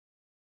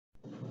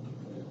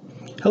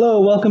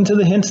Hello, welcome to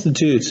the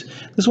Henstitute.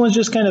 This one's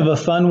just kind of a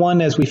fun one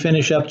as we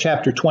finish up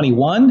chapter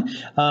 21,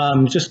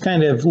 just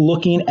kind of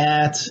looking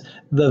at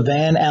the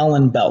Van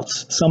Allen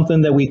belts,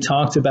 something that we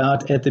talked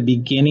about at the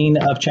beginning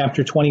of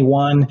chapter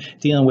 21,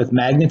 dealing with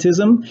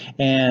magnetism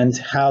and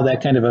how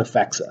that kind of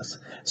affects us.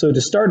 So to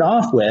start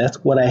off with,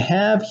 what I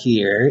have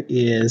here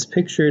is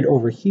pictured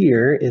over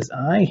here is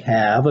I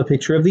have a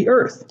picture of the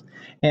Earth.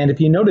 And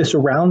if you notice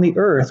around the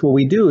Earth, what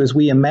we do is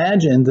we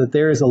imagine that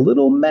there is a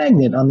little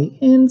magnet on the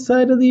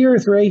inside of the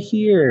Earth right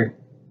here.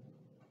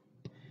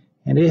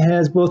 And it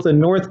has both a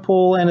North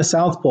Pole and a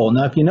South Pole.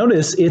 Now, if you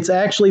notice, it's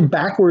actually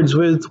backwards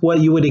with what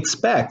you would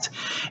expect.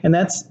 And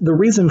that's the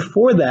reason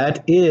for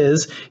that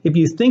is, if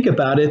you think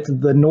about it,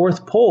 the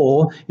North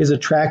Pole is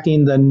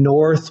attracting the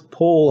North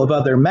Pole of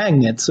other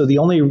magnets. So the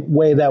only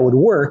way that would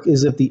work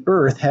is if the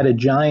Earth had a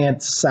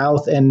giant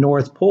South and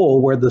North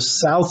Pole, where the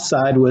South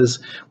side was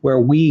where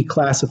we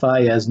classify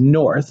as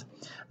North.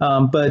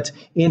 But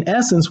in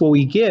essence, what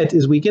we get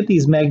is we get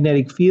these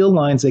magnetic field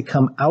lines that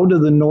come out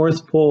of the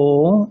North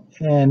Pole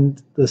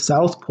and the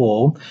South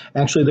Pole.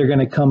 Actually, they're going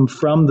to come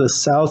from the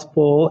South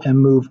Pole and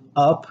move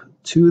up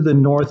to the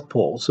North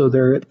Pole. So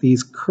there are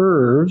these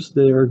curves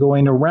that are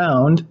going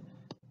around,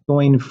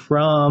 going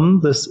from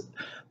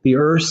the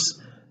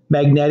Earth's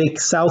magnetic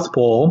South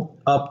Pole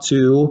up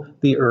to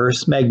the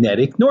Earth's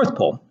magnetic North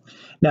Pole.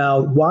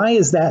 Now, why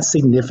is that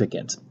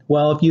significant?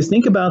 Well, if you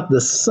think about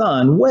the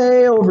sun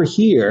way over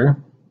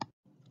here,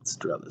 let's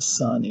draw the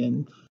sun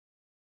in.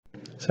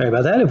 Sorry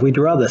about that. If we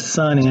draw the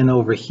sun in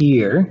over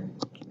here,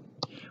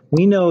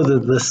 we know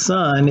that the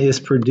sun is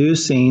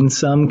producing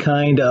some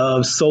kind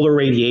of solar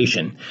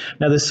radiation.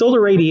 Now, the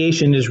solar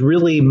radiation is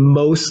really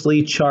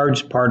mostly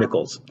charged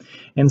particles.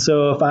 And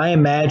so if I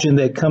imagine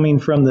that coming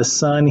from the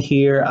sun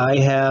here, I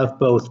have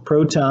both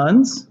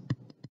protons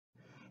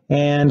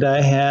and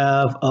I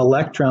have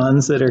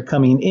electrons that are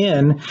coming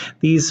in.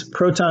 These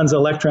protons,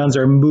 electrons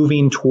are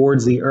moving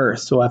towards the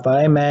Earth. So if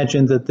I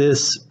imagine that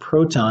this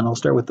proton, I'll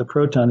start with the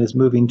proton, is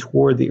moving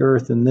toward the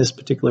Earth in this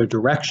particular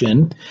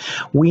direction,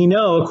 we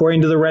know,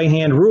 according to the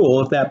right-hand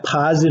rule, if that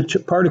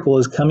positive particle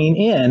is coming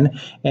in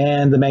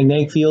and the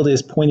magnetic field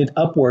is pointed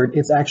upward,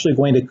 it's actually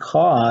going to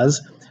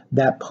cause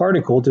that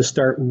particle to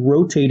start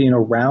rotating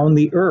around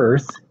the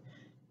Earth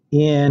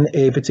in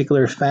a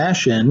particular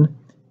fashion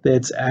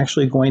that's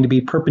actually going to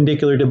be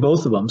perpendicular to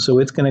both of them. So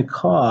it's going to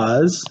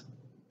cause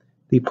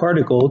the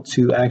particle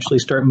to actually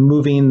start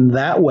moving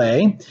that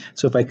way.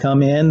 So if I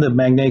come in, the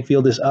magnetic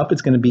field is up,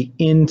 it's going to be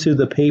into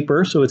the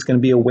paper, so it's going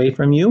to be away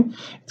from you.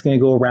 It's going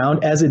to go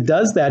around. As it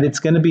does that, it's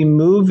going to be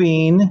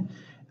moving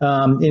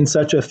in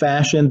such a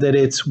fashion that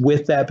it's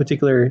with that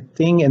particular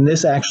thing, and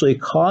this actually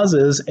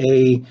causes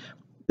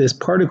this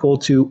particle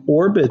to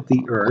orbit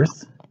the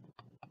Earth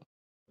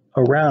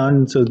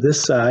around. So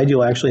this side,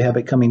 you'll actually have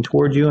it coming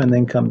toward you and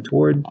then come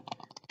toward, and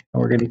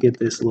we're going to get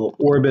this little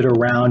orbit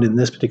around in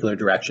this particular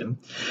direction.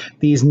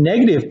 These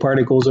negative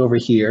particles over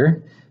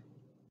here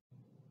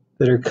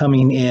that are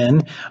coming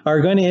in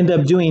are going to end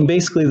up doing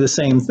basically the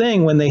same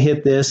thing when they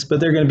hit this, but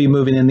they're going to be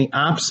moving in the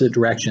opposite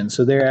direction.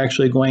 So they're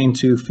actually going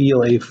to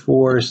feel a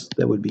force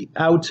that would be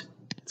out.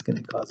 It's going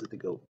to cause it to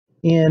go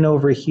in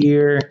over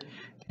here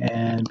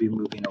and be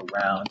moving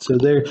around. So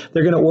they're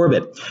going to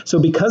orbit.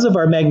 So because of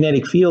our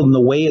magnetic field and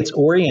the way it's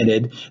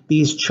oriented,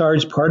 these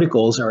charged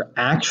particles are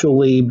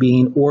actually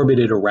being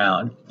orbited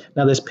around.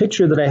 Now, this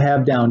picture that I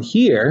have down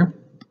here,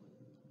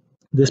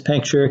 this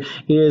picture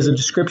is a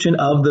description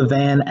of the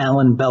Van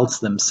Allen belts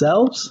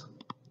themselves.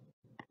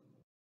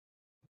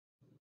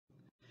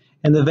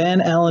 And the Van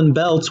Allen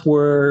belts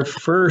were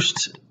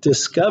first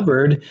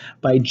discovered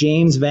by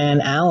James Van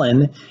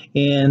Allen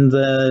in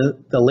the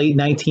late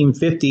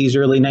 1950s,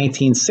 early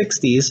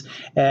 1960s,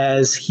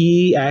 as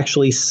he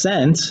actually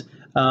sent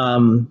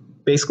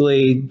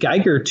basically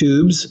Geiger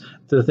tubes,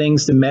 the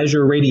things to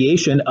measure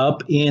radiation,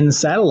 up in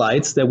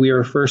satellites that we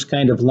were first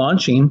kind of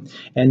launching,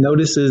 and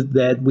notices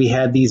that we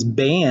had these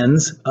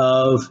bands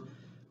of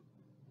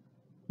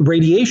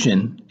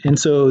radiation. And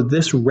so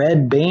this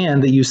red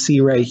band that you see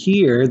right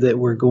here that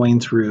we're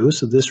going through,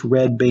 so this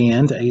red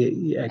band,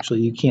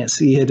 actually you can't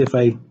see it if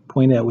I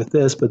point out with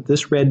this, but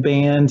this red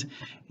band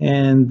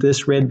and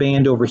this red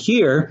band over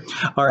here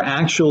are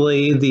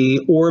actually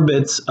the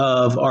orbits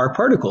of our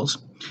particles.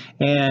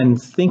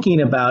 And thinking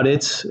about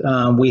it,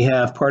 we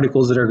have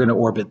particles that are going to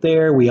orbit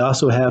there. We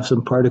also have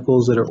some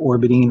particles that are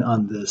orbiting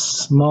on the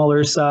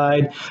smaller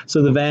side.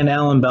 So the Van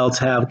Allen belts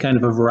have kind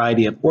of a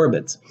variety of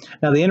orbits.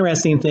 Now, the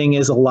interesting thing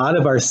is a lot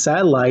of our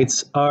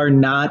satellites are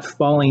not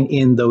falling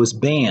in those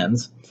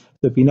bands.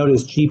 So if you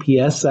notice,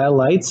 GPS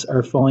satellites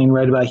are falling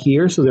right about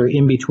here, so they're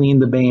in between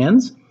the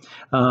bands.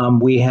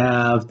 We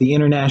have the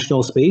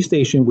International Space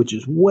Station, which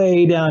is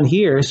way down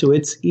here, so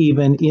it's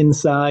even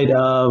inside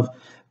of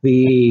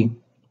the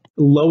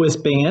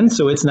lowest band,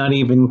 so it's not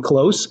even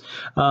close.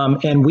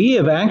 And we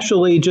have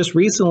actually just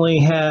recently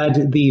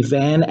had the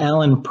Van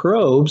Allen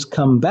probes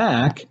come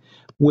back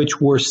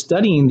which were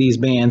studying these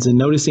bands and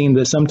noticing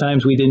that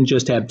sometimes we didn't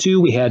just have two,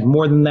 we had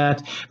more than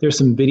that. There's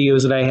some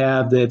videos that I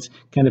have that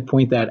kind of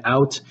point that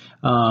out.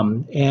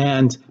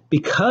 And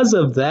because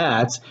of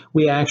that,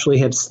 we actually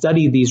have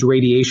studied these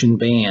radiation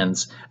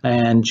bands,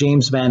 and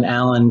James Van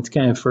Allen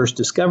kind of first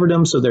discovered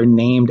them, so they're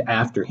named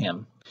after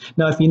him.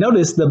 Now, if you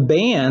notice, the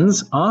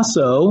bands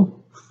also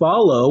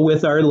follow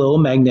with our little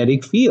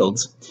magnetic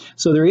fields.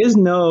 So there is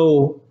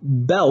no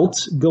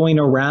belt going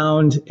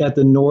around at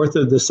the north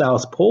or the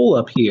south pole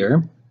up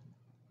here.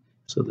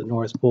 So the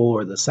North Pole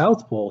or the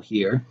South Pole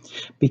here,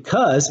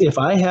 because if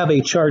I have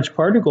a charged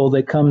particle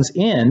that comes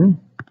in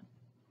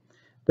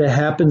that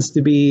happens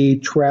to be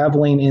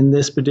traveling in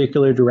this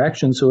particular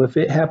direction, so if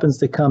it happens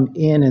to come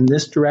in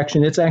this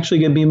direction, it's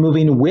actually going to be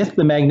moving with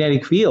the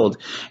magnetic field.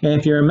 And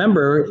if you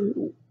remember,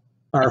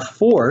 our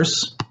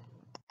force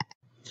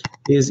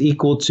is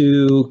equal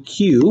to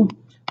Q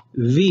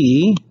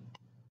V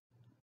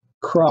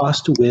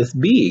crossed with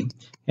B.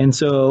 And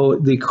so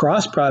the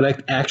cross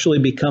product actually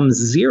becomes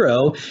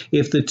zero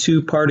if the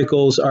two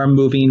particles are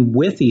moving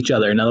with each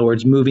other. In other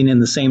words, moving in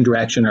the same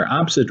direction or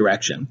opposite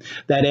direction.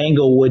 That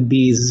angle would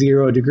be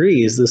 0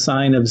 degrees. The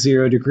sine of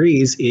 0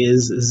 degrees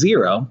is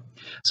 0.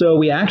 So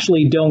we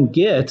actually don't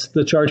get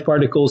the charged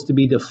particles to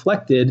be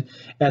deflected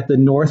at the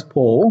North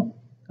Pole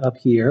up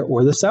here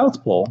or the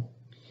South Pole.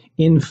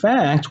 In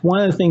fact,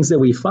 one of the things that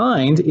we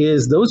find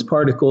is those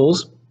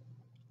particles,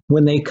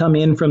 when they come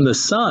in from the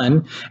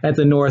sun at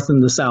the North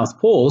and the South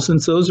Pole,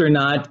 since those are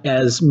not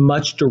as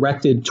much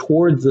directed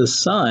towards the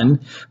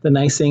sun, the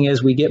nice thing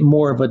is we get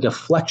more of a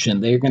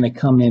deflection. They're going to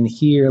come in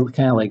here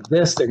kind of like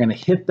this. They're going to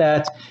hit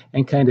that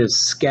and kind of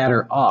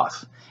scatter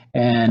off.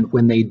 And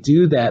when they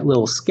do that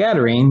little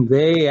scattering,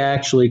 they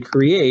actually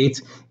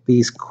create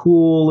these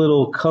cool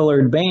little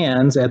colored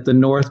bands at the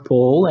North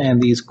Pole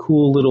and these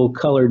cool little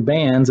colored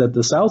bands at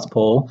the South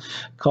Pole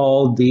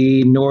called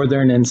the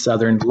Northern and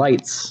Southern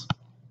Lights.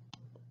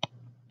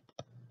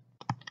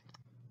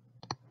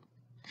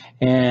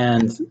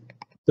 And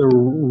the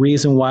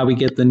reason why we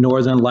get the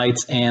Northern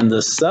Lights and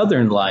the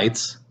Southern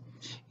Lights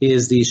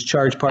is these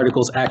charged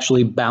particles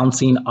actually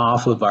bouncing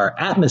off of our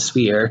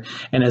atmosphere.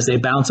 And as they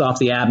bounce off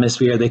the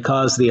atmosphere, they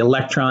cause the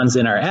electrons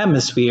in our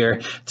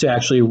atmosphere to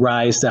actually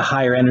rise to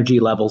higher energy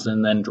levels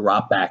and then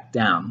drop back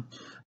down.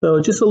 So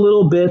just a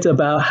little bit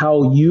about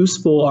how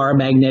useful our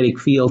magnetic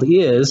field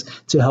is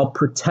to help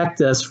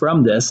protect us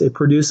from this. It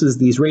produces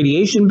these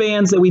radiation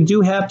bands that we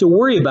do have to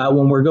worry about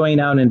when we're going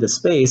out into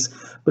space.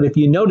 But if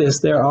you notice,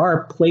 there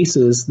are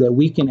places that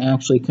we can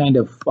actually kind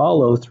of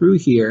follow through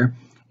here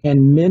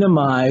and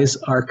minimize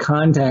our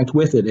contact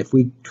with it. If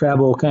we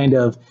travel kind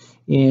of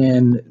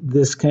in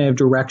this kind of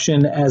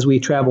direction as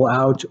we travel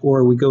out,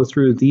 or we go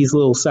through these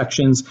little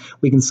sections,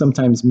 we can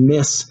sometimes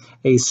miss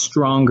a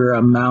stronger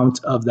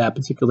amount of that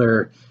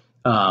particular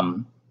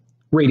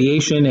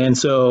radiation. And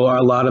so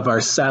a lot of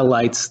our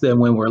satellites, then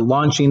when we're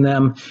launching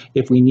them,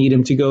 if we need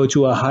them to go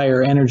to a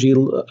higher energy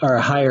or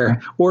a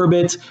higher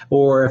orbit,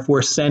 or if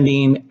we're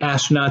sending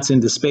astronauts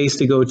into space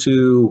to go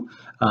to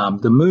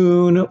the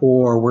moon,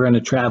 or we're going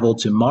to travel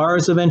to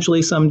Mars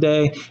eventually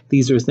someday,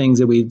 these are things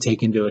that we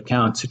take into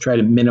account to try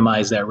to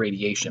minimize that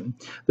radiation.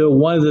 Though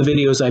one of the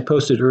videos I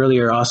posted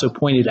earlier also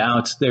pointed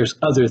out there's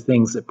other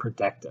things that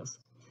protect us.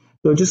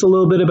 So just a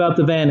little bit about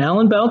the Van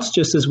Allen belts,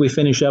 just as we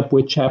finish up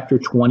with chapter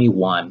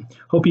 21.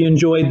 Hope you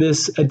enjoyed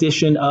this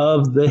edition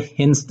of the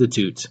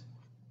Henstitute.